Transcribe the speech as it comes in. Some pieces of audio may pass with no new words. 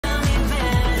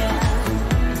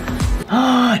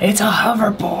It's a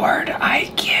hoverboard. I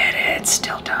get it. It's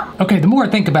still dumb. Okay, the more I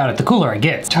think about it, the cooler it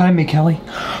gets. Time me, Kelly.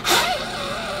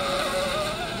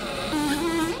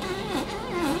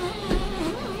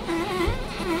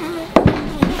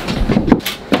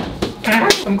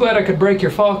 I'm glad I could break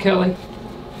your fall, Kelly.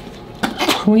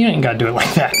 Well, you ain't gotta do it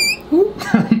like that.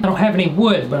 I don't have any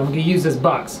wood, but I'm gonna use this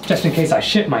box, just in case I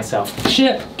shit myself.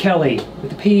 Ship, Kelly,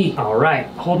 with the P. All right,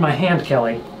 hold my hand,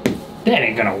 Kelly. That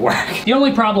ain't gonna work. The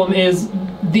only problem is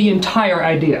the entire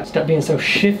idea. Stop being so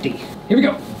shifty. Here we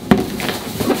go.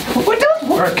 What does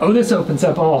work? Oh, this opens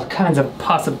up all kinds of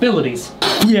possibilities.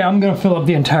 Yeah, I'm gonna fill up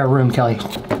the entire room, Kelly.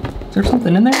 Is there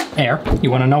something in there? Air.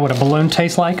 You wanna know what a balloon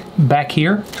tastes like? Back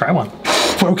here? Try one.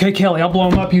 Okay, Kelly, I'll blow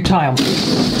them up, you tie them.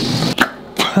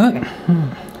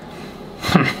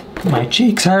 My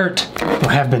cheeks hurt.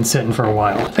 I have been sitting for a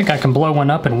while. I think I can blow one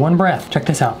up in one breath. Check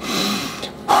this out.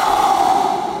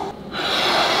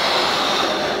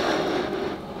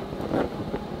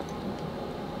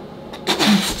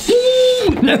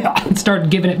 It started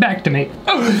giving it back to me.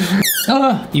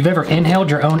 You've ever inhaled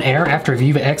your own air after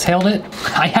you've exhaled it?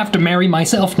 I have to marry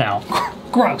myself now.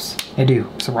 Gross. I do.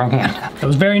 It's the wrong hand. It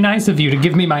was very nice of you to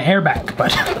give me my air back,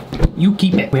 but you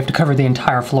keep it. We have to cover the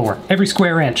entire floor. Every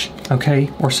square inch, okay?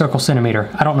 Or circle centimeter.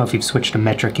 I don't know if you've switched to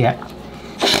metric yet.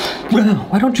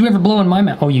 Why don't you ever blow in my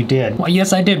mouth? Oh, you did. Well,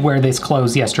 yes, I did wear this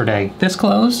clothes yesterday. This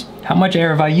clothes? How much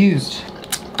air have I used?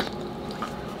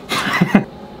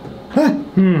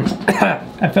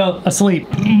 I fell asleep.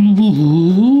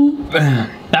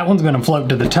 That one's gonna float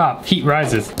to the top. Heat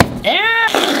rises.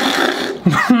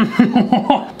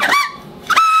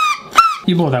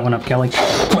 You blow that one up, Kelly.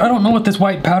 I don't know what this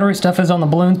white powdery stuff is on the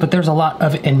balloons, but there's a lot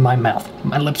of it in my mouth.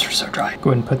 My lips are so dry.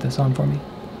 Go ahead and put this on for me.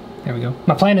 There we go.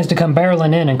 My plan is to come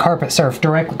barreling in and carpet surf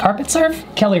directly. Carpet surf?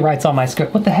 Kelly writes on my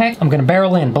script. What the heck? I'm gonna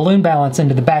barrel in, balloon balance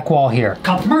into the back wall here.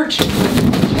 Cop merch!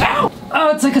 Ow!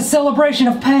 Oh, it's like a celebration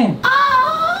of pain.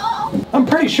 Oh! I'm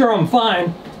pretty sure I'm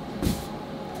fine.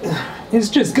 It's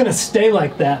just gonna stay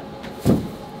like that.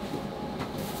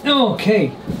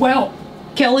 Okay, well,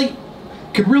 Kelly,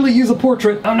 could really use a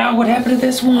portrait. Oh no, what happened to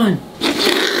this one?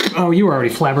 Oh, you were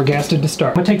already flabbergasted to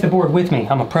start. I'm gonna take the board with me.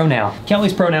 I'm a pro now.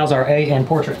 Kelly's pronouns are A and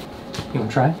portrait. You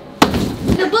wanna try?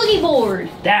 The boogie board.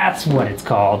 That's what it's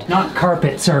called. Not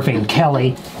carpet surfing,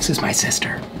 Kelly. This is my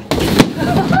sister.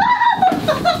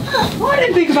 Well, I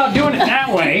didn't think about doing it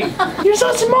that way. You're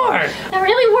so smart. That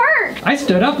really worked. I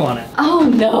stood up on it. Oh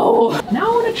no.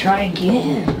 Now I wanna try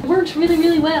again. It worked really,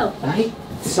 really well. I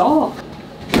saw.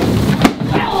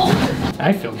 Ow.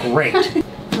 I feel great.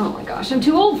 Oh my gosh, I'm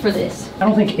too old for this. I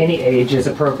don't think any age is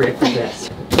appropriate for this.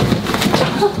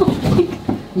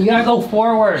 You gotta go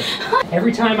forward.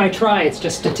 Every time I try, it's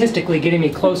just statistically getting me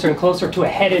closer and closer to a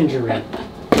head injury.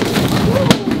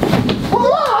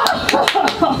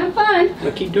 I'm fine.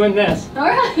 But keep doing this. All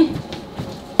right.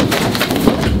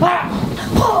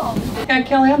 Wow. Yeah,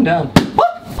 Kelly, I'm done.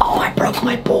 Oh, I broke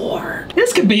my board.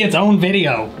 This could be its own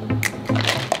video.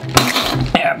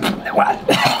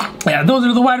 Yeah, those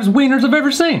are the whitest wieners I've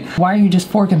ever seen. Why are you just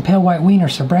forking pale white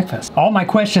wieners for breakfast? All my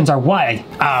questions are why.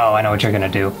 Oh, I know what you're gonna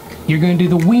do. You're gonna do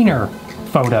the wiener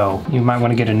photo. You might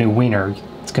wanna get a new wiener.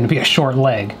 It's gonna be a short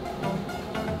leg.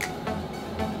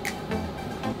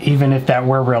 Even if that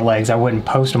were real legs, I wouldn't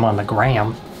post them on the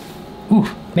gram. Ooh,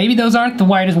 maybe those aren't the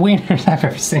whitest wieners I've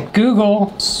ever seen.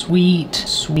 Google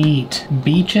sweet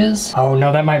beaches. Oh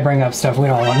no, that might bring up stuff we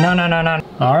don't want. No.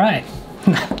 All right.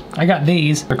 I got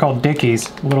these. They're called Dickies.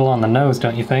 A little on the nose,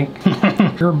 don't you think?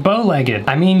 You're bow-legged.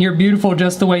 I mean, you're beautiful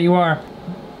just the way you are.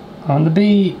 On the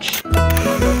beach.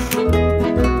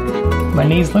 My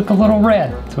knees look a little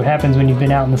red. That's what happens when you've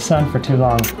been out in the sun for too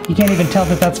long. You can't even tell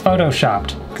that that's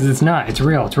photoshopped. Because it's not. It's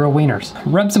real wieners.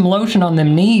 Rub some lotion on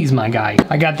them knees, my guy.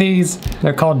 I got these.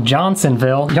 They're called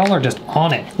Johnsonville. Y'all are just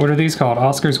on it. What are these called?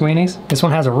 Oscar's Weenies? This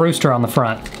one has a rooster on the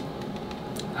front.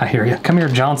 I hear you. Come here,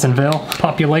 Johnsonville.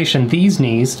 Population, these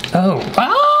knees.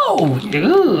 Oh,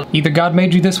 ew. Either God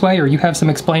made you this way or you have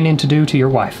some explaining to do to your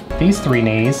wife. These three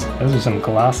knees, those are some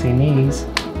glossy knees.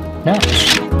 No.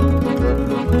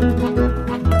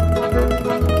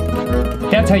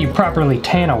 That's how you properly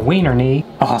tan a wiener knee,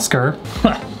 Oscar.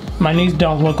 My knees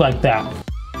don't look like that.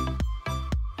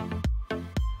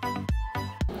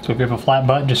 So if you have a flat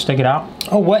butt, just stick it out.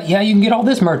 Oh, what? Yeah, you can get all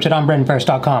this merch at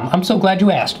OnBrendanFerris.com. I'm so glad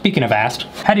you asked. Speaking of asked,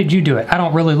 how did you do it? I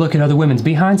don't really look at other women's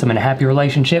behinds. I'm in a happy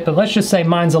relationship, but let's just say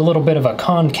mine's a little bit of a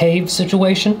concave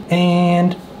situation.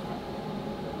 And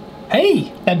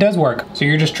hey, that does work. So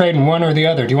you're just trading one or the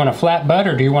other. Do you want a flat butt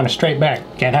or do you want a straight back?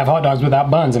 Can't have hot dogs without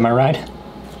buns, am I right?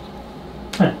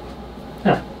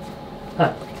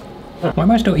 Why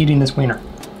am I still eating this wiener?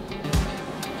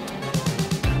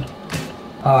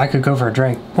 Oh, I could go for a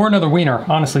drink. Or another wiener.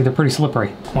 Honestly, they're pretty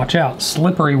slippery. Watch out.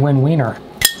 Slippery when wiener.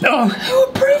 Oh, who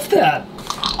approved that?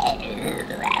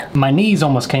 My knees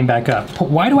almost came back up.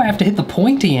 Why do I have to hit the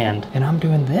pointy end? And I'm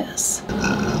doing this.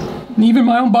 Even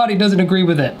my own body doesn't agree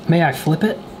with it. May I flip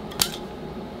it?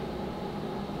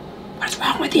 What's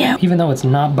wrong with you? Even though it's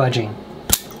not budging.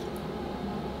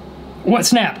 What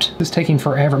snapped? This is taking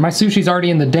forever. My sushi's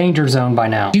already in the danger zone by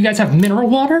now. Do you guys have mineral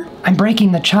water? I'm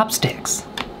breaking the chopsticks.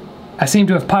 I seem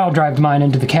to have pile drived mine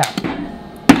into the cap.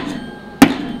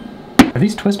 Are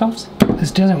these twist-offs?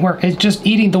 This doesn't work. It's just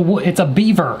eating the wood. It's a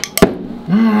beaver.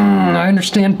 I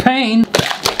understand pain.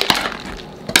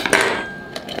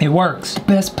 It works.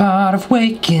 Best part of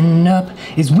waking up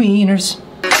is wieners.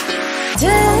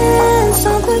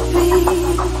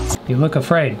 You look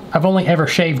afraid. I've only ever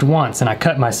shaved once and I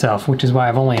cut myself, which is why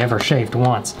I've only ever shaved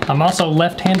once. I'm also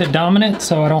left-handed dominant,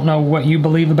 so I don't know what you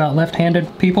believe about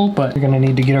left-handed people, but you're gonna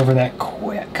need to get over that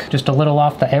quick. Just a little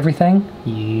off the everything.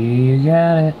 You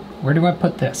got it. Where do I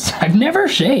put this? I've never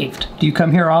shaved. Do you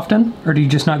come here often, or do you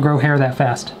just not grow hair that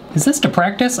fast? Is this to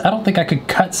practice? I don't think I could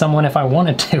cut someone if I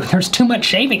wanted to. There's too much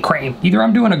shaving cream. Either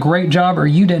I'm doing a great job or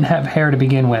you didn't have hair to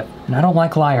begin with. And I don't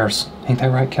like liars. Ain't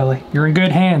that right, Kelly? You're in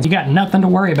good hands. You got nothing to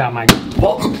worry about, my...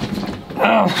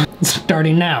 Oh, it's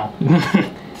starting now.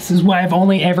 This is why I've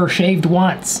only ever shaved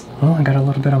once. Oh, I got a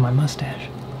little bit on my mustache.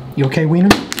 You okay, Wiener?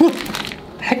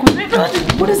 Heck,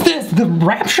 what is this? The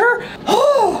rapture?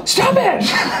 Oh, stop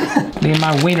it! Me and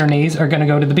my wiener knees are gonna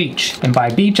go to the beach. And by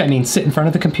beach, I mean sit in front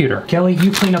of the computer. Kelly,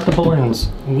 you clean up the balloons.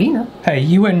 Wiener? Hey,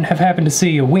 you wouldn't have happened to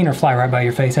see a wiener fly right by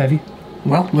your face, have you?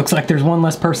 Well, looks like there's one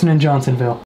less person in Johnsonville.